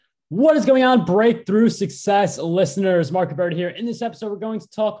What is going on, Breakthrough Success listeners? Mark Roberta here. In this episode, we're going to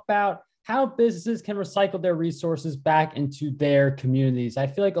talk about how businesses can recycle their resources back into their communities. I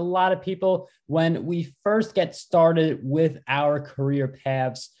feel like a lot of people, when we first get started with our career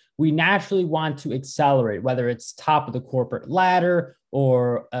paths, we naturally want to accelerate, whether it's top of the corporate ladder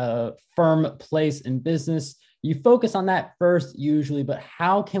or a firm place in business. You focus on that first usually, but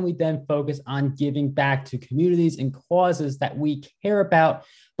how can we then focus on giving back to communities and causes that we care about,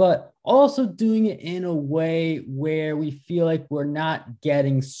 but also doing it in a way where we feel like we're not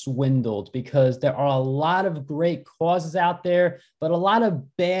getting swindled, because there are a lot of great causes out there, but a lot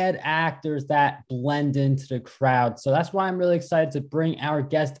of bad actors that blend into the crowd. So that's why I'm really excited to bring our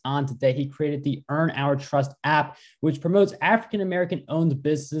guest on today. He created the Earn Our Trust app, which promotes African-American owned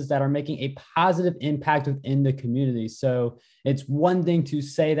businesses that are making a positive impact within the community. So it's one thing to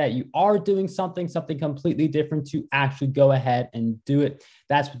say that you are doing something completely different to actually go ahead and do it.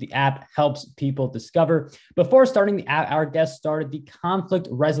 That's what the app helps people discover. Before starting the app, our guest started the Conflict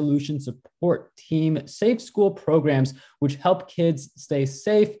Resolution Support Team Safe School programs, which help kids stay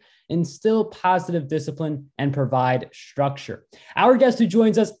safe, instill positive discipline, and provide structure. Our guest who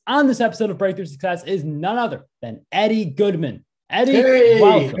joins us on this episode of Breakthrough Success is none other than Eddie Goodman. Eddie,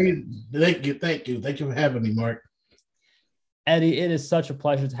 welcome. Hey, thank you for having me, Mark. Eddie, it is such a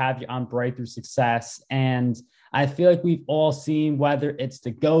pleasure to have you on Breakthrough Success. And I feel like we've all seen, whether it's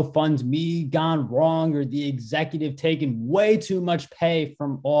the GoFundMe gone wrong or the executive taking way too much pay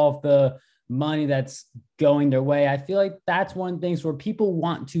from all of the money that's going their way. I feel like that's one of the things where people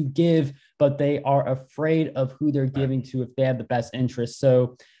want to give, but they are afraid of who they're giving to if they have the best interest.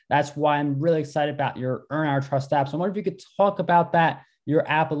 So that's why I'm really excited about your Earn Our Trust app. So I wonder if you could talk about that, your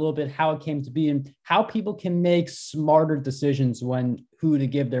app a little bit, how it came to be, and how people can make smarter decisions when who to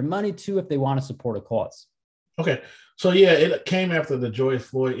give their money to if they want to support a cause. Okay. So yeah, it came after the George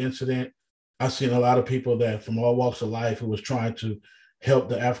Floyd incident. I've seen a lot of people that from all walks of life who was trying to help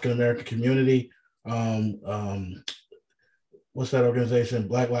the African-American community. What's that organization?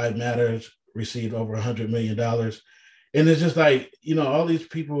 Black Lives Matters received over $100 million. And it's just like, all these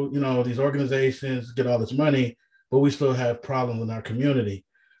people, these organizations get all this money, but we still have problems in our community.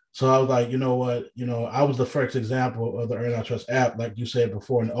 So I was like, you know what, I was the first example of the Earn Our Trust app, like you said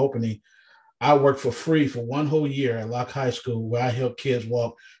before in the opening. I worked for free for one whole year at Locke High School, where I helped kids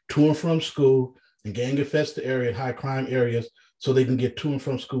walk to and from school in gang-infested areas, high crime areas, so they can get to and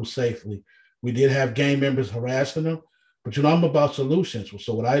from school safely. We did have gang members harassing them, but I'm about solutions.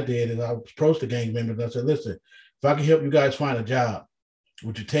 So what I did is I approached the gang members and I said, listen, if I can help you guys find a job,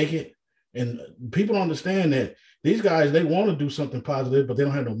 would you take it? And people don't understand that these guys, they want to do something positive, but they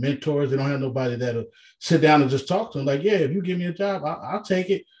don't have no mentors. They don't have nobody that'll sit down and just talk to them. Like, yeah, if you give me a job, I'll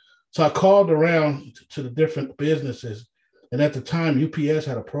take it. So I called around to the different businesses. And at the time, UPS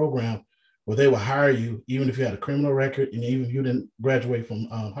had a program where they would hire you, even if you had a criminal record and even if you didn't graduate from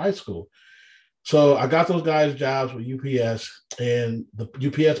high school. So I got those guys jobs with UPS, and the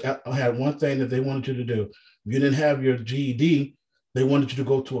UPS had one thing that they wanted you to do. If you didn't have your GED, they wanted you to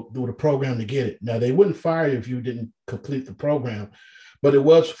go to do the program to get it. Now, they wouldn't fire you if you didn't complete the program, but it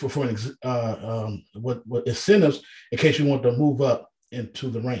was for what incentives in case you want to move up into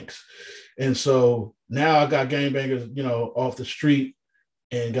the ranks. And so now I got gangbangers, off the street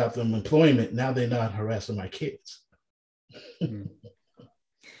and got them employment. Now they're not harassing my kids.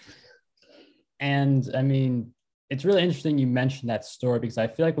 And I mean, it's really interesting you mentioned that story, because I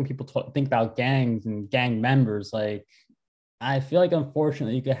feel like when people think about gangs and gang members, like, I feel like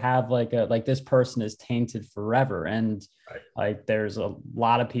unfortunately you could have like this person is tainted forever. And right. Like there's a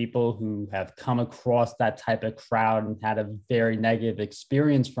lot of people who have come across that type of crowd and had a very negative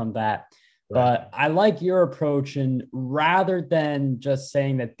experience from that. Right. But I like your approach, and rather than just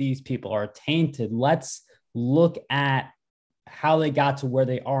saying that these people are tainted, let's look at how they got to where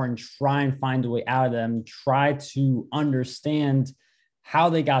they are and try and find a way out of them, try to understand how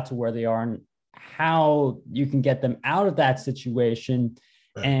they got to where they are and how you can get them out of that situation.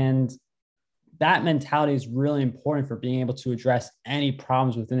 Right. And that mentality is really important for being able to address any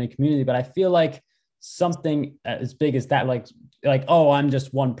problems within a community. But I feel like something as big as that, like, oh, I'm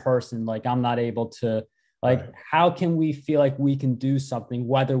just one person, like I'm not able to, like, right. How can we feel like we can do something,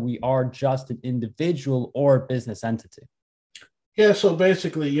 whether we are just an individual or a business entity? Yeah. So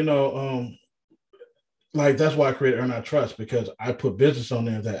basically, like that's why I created Earn Our Trust, because I put business on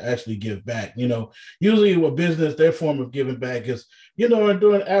there that actually give back. Usually with business, their form of giving back is, and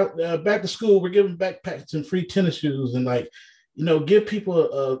during back to school, we're giving backpacks and free tennis shoes, and give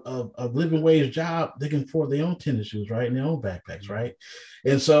people a living wage job. They can afford their own tennis shoes, right, and their own backpacks, right.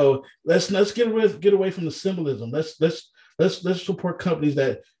 And so let's get away from the symbolism. Let's support companies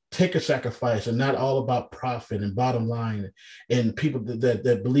that take a sacrifice and not all about profit and bottom line, and people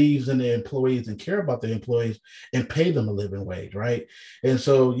that believes in their employees and care about their employees and pay them a living wage, right? And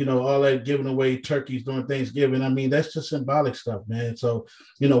so, all that giving away turkeys during Thanksgiving, I mean, that's just symbolic stuff, man. So,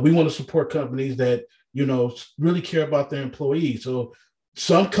 we want to support companies that, really care about their employees. So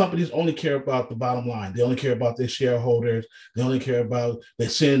some companies only care about the bottom line. They only care about their shareholders. They only care about, they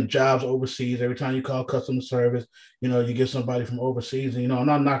send jobs overseas. Every time you call customer service, you get somebody from overseas. And, I'm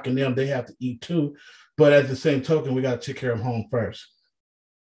not knocking them. They have to eat too. But at the same token, we got to take care of home first.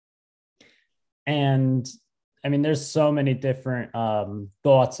 And I mean, there's so many different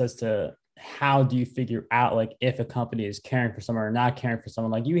thoughts as to how do you figure out like if a company is caring for someone or not caring for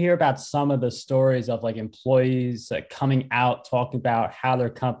someone. Like you hear about some of the stories of like employees coming out talking about how their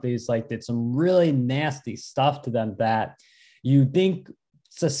companies like did some really nasty stuff to them that you think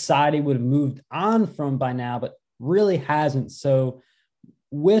society would have moved on from by now, but really hasn't. So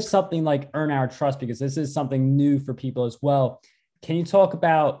with something like Earn Our Trust, because this is something new for people as well, can you talk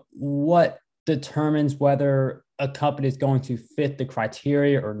about what determines whether a company is going to fit the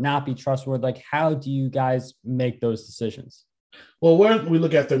criteria or not be trustworthy? Like, how do you guys make those decisions? Well, where we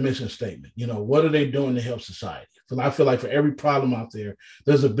look at their mission statement, what are they doing to help society? I feel like for every problem out there,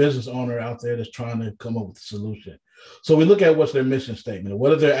 there's a business owner out there that's trying to come up with a solution. So we look at what's their mission statement,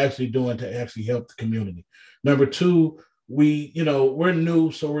 what are they actually doing to actually help the community. Number two, we're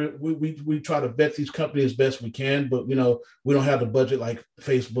new, so we try to vet these companies as best we can, but we don't have the budget like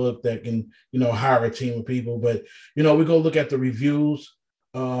Facebook that can hire a team of people. But we go look at the reviews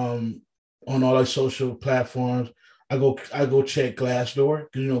on all our social platforms. I go check Glassdoor,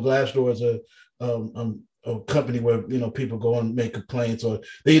 because Glassdoor is a company where people go and make complaints, or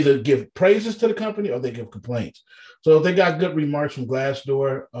they either give praises to the company or they give complaints. So if they got good remarks from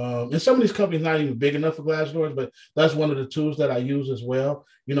Glassdoor, and some of these companies not even big enough for Glassdoor, but that's one of the tools that I use as well.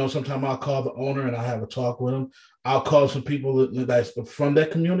 Sometimes I'll call the owner and I'll have a talk with them. I'll call some people that's from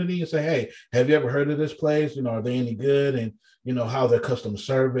that community and say, hey, have you ever heard of this place? Are they any good? And how their customer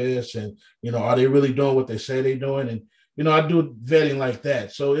service, and are they really doing what they say they're doing? And I do vetting like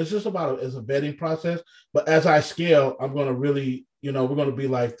that. So it's just it's a vetting process. But as I scale, I'm going to really, we're going to be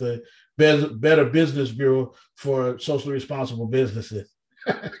like the Better Business Bureau for socially responsible businesses.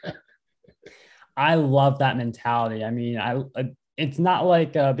 I love that mentality. I mean, it's not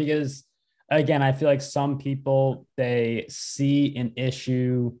like because again, I feel like some people, they see an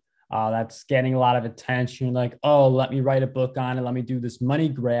issue that's getting a lot of attention, like, oh, let me write a book on it, let me do this money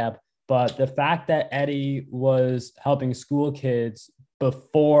grab. But the fact that Eddie was helping school kids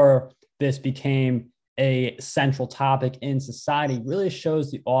before this became a central topic in society really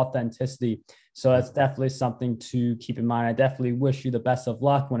shows the authenticity. So that's definitely something to keep in mind. I definitely wish you the best of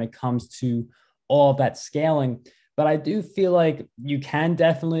luck when it comes to all of that scaling. But I do feel like you can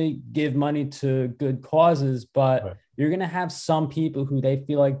definitely give money to good causes, but right, you're going to have some people who they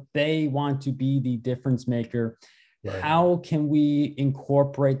feel like they want to be the difference maker. Right. How can we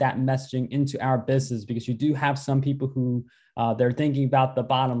incorporate that messaging into our business? Because you do have some people who they're thinking about the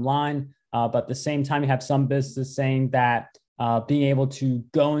bottom line, but at the same time, you have some businesses saying that being able to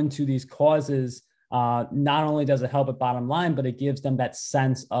go into these causes, not only does it help at bottom line, but it gives them that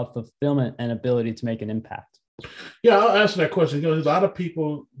sense of fulfillment and ability to make an impact. Yeah, I'll answer that question. There's a lot of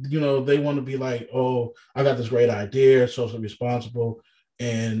people, they want to be like, oh, I got this great idea, socially responsible.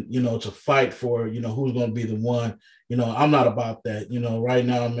 And, it's a fight for, who's going to be the one. I'm not about that. Right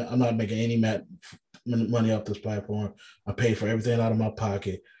now, I'm not making any money off this platform. I pay for everything out of my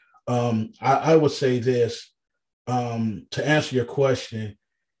pocket. I would say this, to answer your question,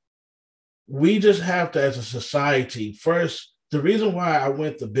 we just have to, as a society, first, the reason why I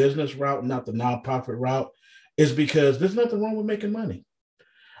went the business route, not the nonprofit route, is because there's nothing wrong with making money.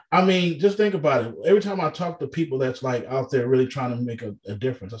 I mean, just think about it. Every time I talk to people that's like out there really trying to make a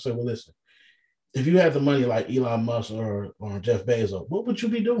difference, I say, well, listen, if you had the money like Elon Musk or Jeff Bezos, what would you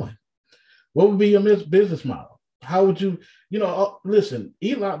be doing? What would be your business model? How would you, listen,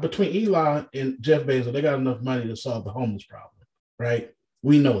 between Elon and Jeff Bezos, they got enough money to solve the homeless problem, right?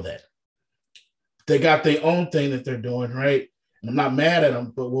 We know that. They got their own thing that they're doing, right? And I'm not mad at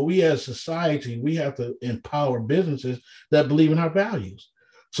them, but what we as society, we have to empower businesses that believe in our values.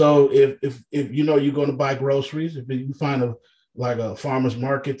 So if you're going to buy groceries, if you find a farmer's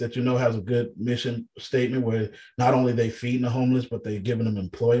market that has a good mission statement where not only they feeding the homeless, but they're giving them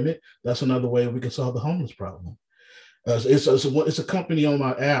employment, that's another way we can solve the homeless problem. It's a company on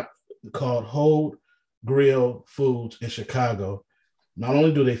my app called Hold Grill Foods in Chicago. Not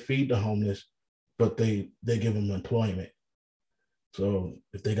only do they feed the homeless, but they give them employment. So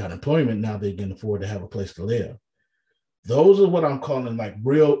if they got employment, now they can afford to have a place to live. Those are what I'm calling like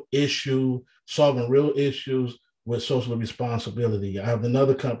real issue, solving real issues with social responsibility. I have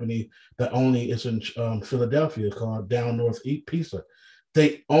another company that only is in Philadelphia called Down North Eat Pizza.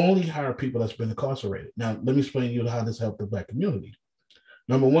 They only hire people that's been incarcerated. Now, let me explain to you how this helped the Black community.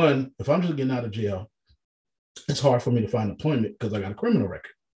 Number one, if I'm just getting out of jail, it's hard for me to find employment because I got a criminal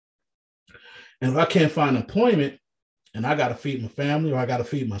record. And if I can't find employment and I got to feed my family or I got to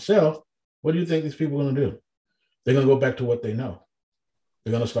feed myself, what do you think these people are going to do? They're going to go back to what they know.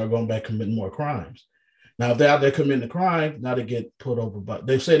 They're going to start going back committing more crimes. Now, if they're out there committing a crime, now they get put over. But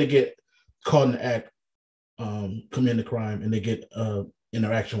they say they get caught in the act, committing a crime, and they get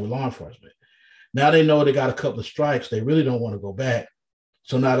interaction with law enforcement. Now they know they got a couple of strikes. They really don't want to go back.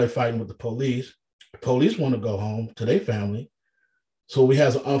 So now they're fighting with the police. The police want to go home to their family. So we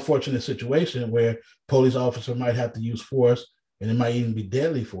have an unfortunate situation where police officer might have to use force, and it might even be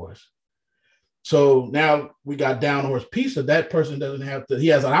deadly force. So now we got Down North Pizza. That person doesn't have to, he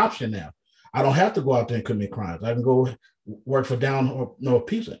has an option now. I don't have to go out there and commit crimes. I can go work for Down North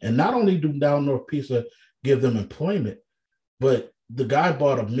Pizza. And not only do Down North Pizza give them employment, but the guy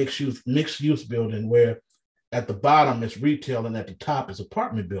bought a mixed use building where at the bottom it's retail and at the top is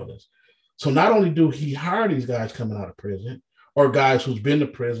apartment buildings. So not only do he hire these guys coming out of prison or guys who's been to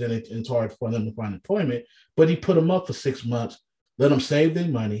prison, it's hard for them to find employment, but he put them up for 6 months, let them save their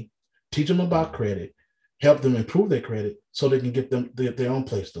money, teach them about credit, help them improve their credit so they can get their own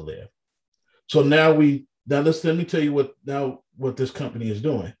place to live. So let me tell you what this company is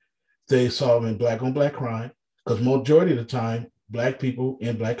doing. They're solving Black on Black crime because majority of the time, Black people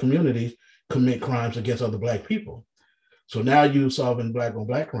in Black communities commit crimes against other Black people. So now you're solving Black on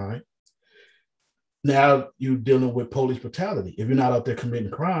Black crime. Now you're dealing with police brutality. If you're not out there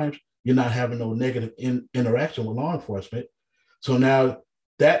committing crimes, you're not having no negative interaction with law enforcement. So now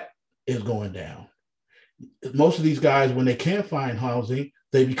that is going down. Most of these guys, when they can't find housing,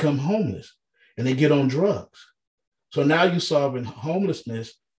 they become homeless and they get on drugs. So now you're solving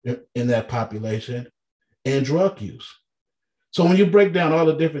homelessness in that population and drug use. So when you break down all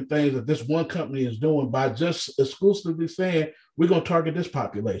the different things that this one company is doing by just exclusively saying, we're going to target this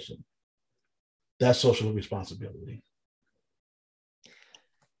population, that's social responsibility.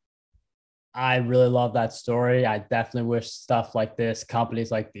 I really love that story. I definitely wish stuff like this,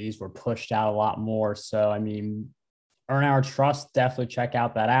 companies like these were pushed out a lot more. So, I mean, Earn Our Trust, definitely check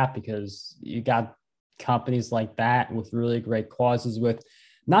out that app because you got companies like that with really great causes with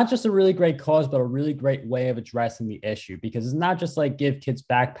not just a really great cause, but a really great way of addressing the issue because it's not just like give kids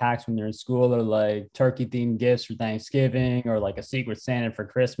backpacks when they're in school or like turkey themed gifts for Thanksgiving or like a Secret Santa for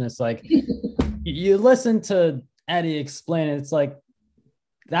Christmas. Like you listen to Eddie explain it. It's like,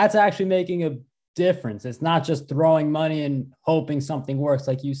 that's actually making a difference. It's not just throwing money and hoping something works.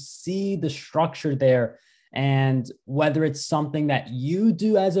 Like you see the structure there. And whether it's something that you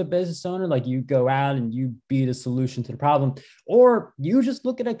do as a business owner, like you go out and you be the solution to the problem, or you just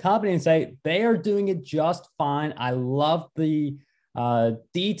look at a company and say, they are doing it just fine. I love the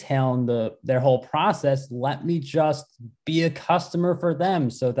detail in their whole process. Let me just be a customer for them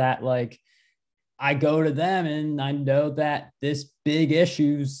so that like, I go to them and I know that this big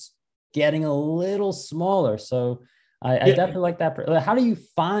issue's getting a little smaller. So I definitely like that. How do you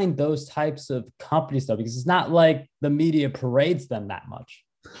find those types of companies though? Because it's not like the media parades them that much.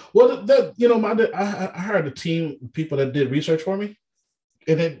 Well, I hired a team of people that did research for me,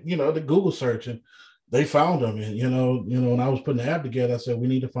 and then the Google search and they found them. And when I was putting the app together, I said we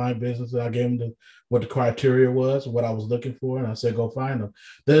need to find businesses. I gave them what the criteria was, what I was looking for, and I said go find them.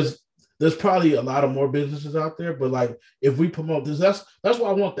 There's probably a lot of more businesses out there, but like if we promote this, that's why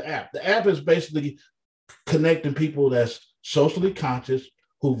I want the app. The app is basically connecting people that's socially conscious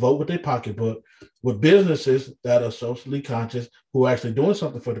who vote with their pocketbook with businesses that are socially conscious who are actually doing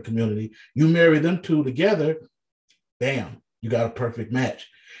something for the community. You marry them two together, bam, you got a perfect match.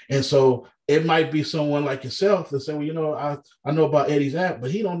 And so it might be someone like yourself that say, well, I know about Eddie's app,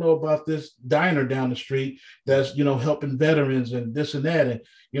 but he don't know about this diner down the street that's, helping veterans and this and that. And,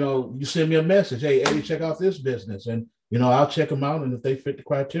 you send me a message, hey, Eddie, check out this business. And, I'll check them out. And if they fit the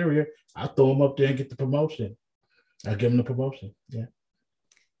criteria, I'll throw them up there and get the promotion. I'll give them the promotion. Yeah.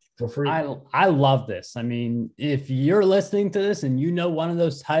 For free. I love this. I mean, if you're listening to this and one of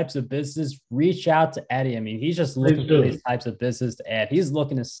those types of business, reach out to Eddie. I mean, he's just looking for these types of business to add. He's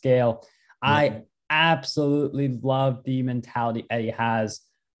looking to scale. Yeah. I absolutely love the mentality Eddie has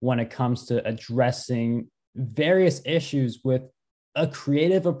when it comes to addressing various issues with a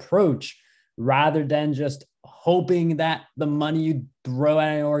creative approach rather than just hoping that the money you throw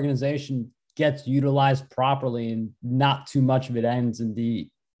at an organization gets utilized properly and not too much of it ends in the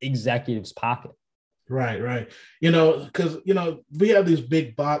executive's pocket. Right. Because we have these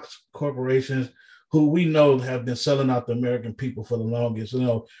big box corporations who we know have been selling out the American people for the longest.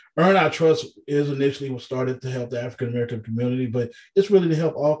 Earn Our Trust is initially was started to help the African American community, but it's really to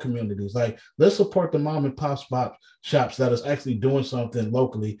help all communities. Like, let's support the mom and pop spot shops that is actually doing something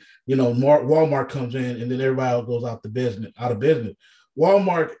locally. Walmart comes in and then everybody else goes out of business.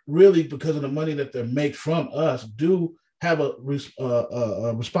 Walmart really, because of the money that they make from us, do have a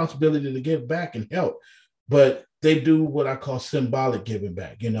responsibility to give back and help, but they do what I call symbolic giving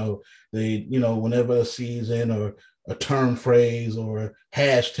back. Whenever a season or a term phrase or a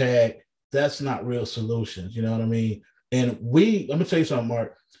hashtag, that's not real solutions. You know what I mean? And let me tell you something,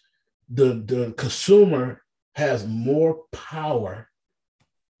 Mark. The consumer has more power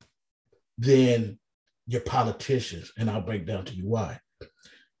than your politicians, and I'll break down to you why.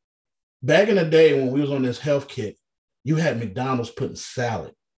 Back in the day when we was on this health kick, you had McDonald's putting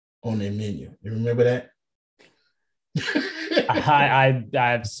salad on their menu. You remember that? I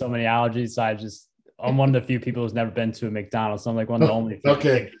have so many allergies. I'm one of the few people who's never been to a McDonald's. So I'm like one of the only few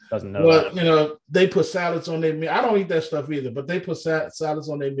okay. Who doesn't know that. They put salads on their menu. I don't eat that stuff either, but they put salads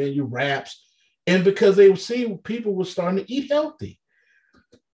on their menu, wraps, and because they see people were starting to eat healthy.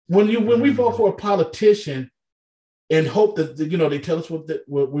 When we vote for a politician and hope that they tell us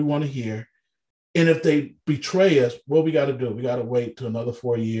what we want to hear, and if they betray us, what we got to do? We got to wait till another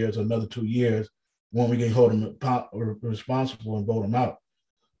 4 years, another 2 years, when we can hold them responsible and vote them out.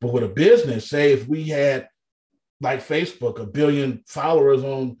 But with a business, say if we had, like Facebook, 1 billion followers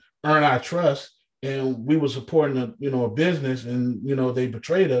on Earn Our Trust, and we were supporting a business, and they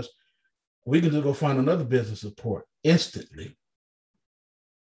betrayed us, we can just go find another business support instantly.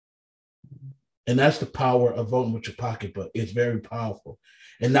 And that's the power of voting with your pocketbook. It's very powerful.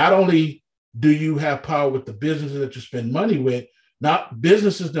 And not only do you have power with the businesses that you spend money with, not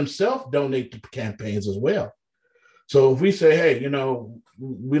businesses themselves donate to campaigns as well. So if we say, hey,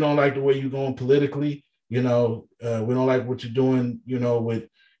 we don't like the way you're going politically, we don't like what you're doing, with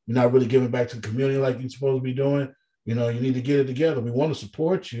you're not really giving back to the community like you're supposed to be doing, you need to get it together. We want to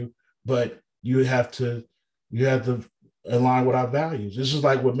support you, but you have to align with our values. This is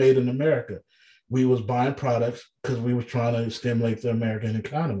like what Made in America. We was buying products because we were trying to stimulate the American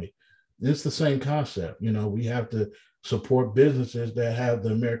economy. It's the same concept. We have to support businesses that have the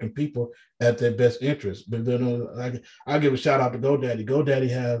American people at their best interest. But then I'll give a shout out to GoDaddy. GoDaddy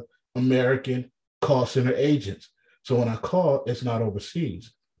has American call center agents. So when I call, it's not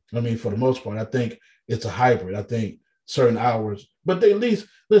overseas. I mean, for the most part, I think it's a hybrid. I think certain hours, but they at least,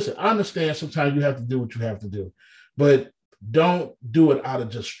 listen, I understand sometimes you have to do what you have to do, but don't do it out of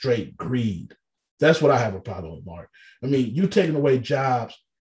just straight greed. That's what I have a problem with, Mark. I mean, you taking away jobs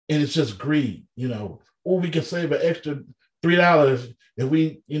and it's just greed, or we can save an extra $3 if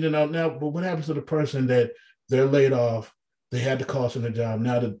we, now, but what happens to the person that they're laid off? They had the cost in the job.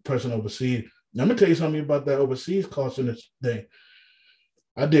 Now the person overseas. Now, I'm going to tell you something about that overseas cost in this thing.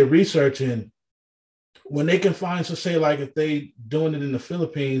 I did research, and when they can find, so say like if they doing it in the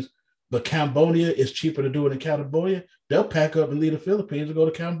Philippines, but Cambodia is cheaper to do it in Cambodia, they'll pack up and leave the Philippines and go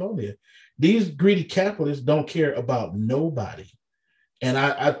to Cambodia. These greedy capitalists don't care about nobody. And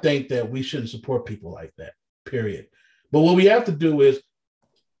I think that we shouldn't support people like that, period. But what we have to do is,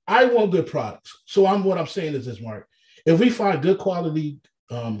 I want good products. So what I'm saying is this, Mark. If we find good quality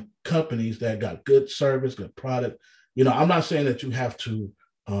companies that got good service, good product, I'm not saying that you have to,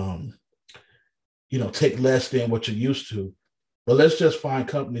 take less than what you're used to, but let's just find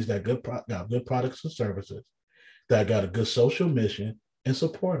companies that got good products and services, that got a good social mission, and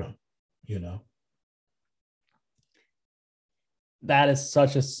support them, That is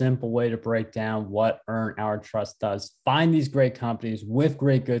such a simple way to break down what Earn Our Trust does. Find these great companies with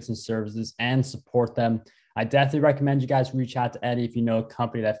great goods and services and support them. I definitely recommend you guys reach out to Eddie if you know a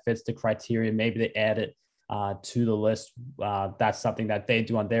company that fits the criteria. Maybe they add it to the list. That's something that they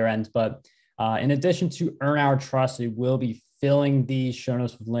do on their end. But in addition to Earn Our Trust, we will be filling the show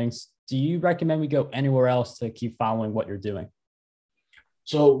notes with links. Do you recommend we go anywhere else to keep following what you're doing?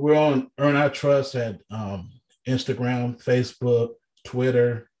 So we're on Earn Our Trust at Instagram, Facebook,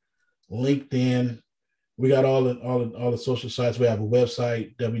 Twitter, LinkedIn. We got all the social sites. We have a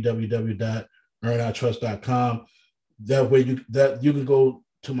website, www.earnourtrust.com. That way you can go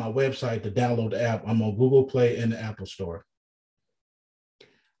to my website to download the app. I'm on Google Play and the Apple Store.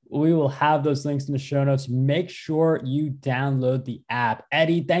 We will have those links in the show notes. Make sure you download the app.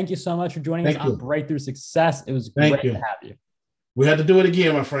 Eddie, thank you so much for joining us on Breakthrough Success. It was great to have you. We had to do it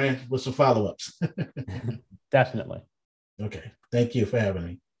again, my friend, with some follow-ups. Definitely. Okay. Thank you for having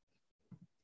me.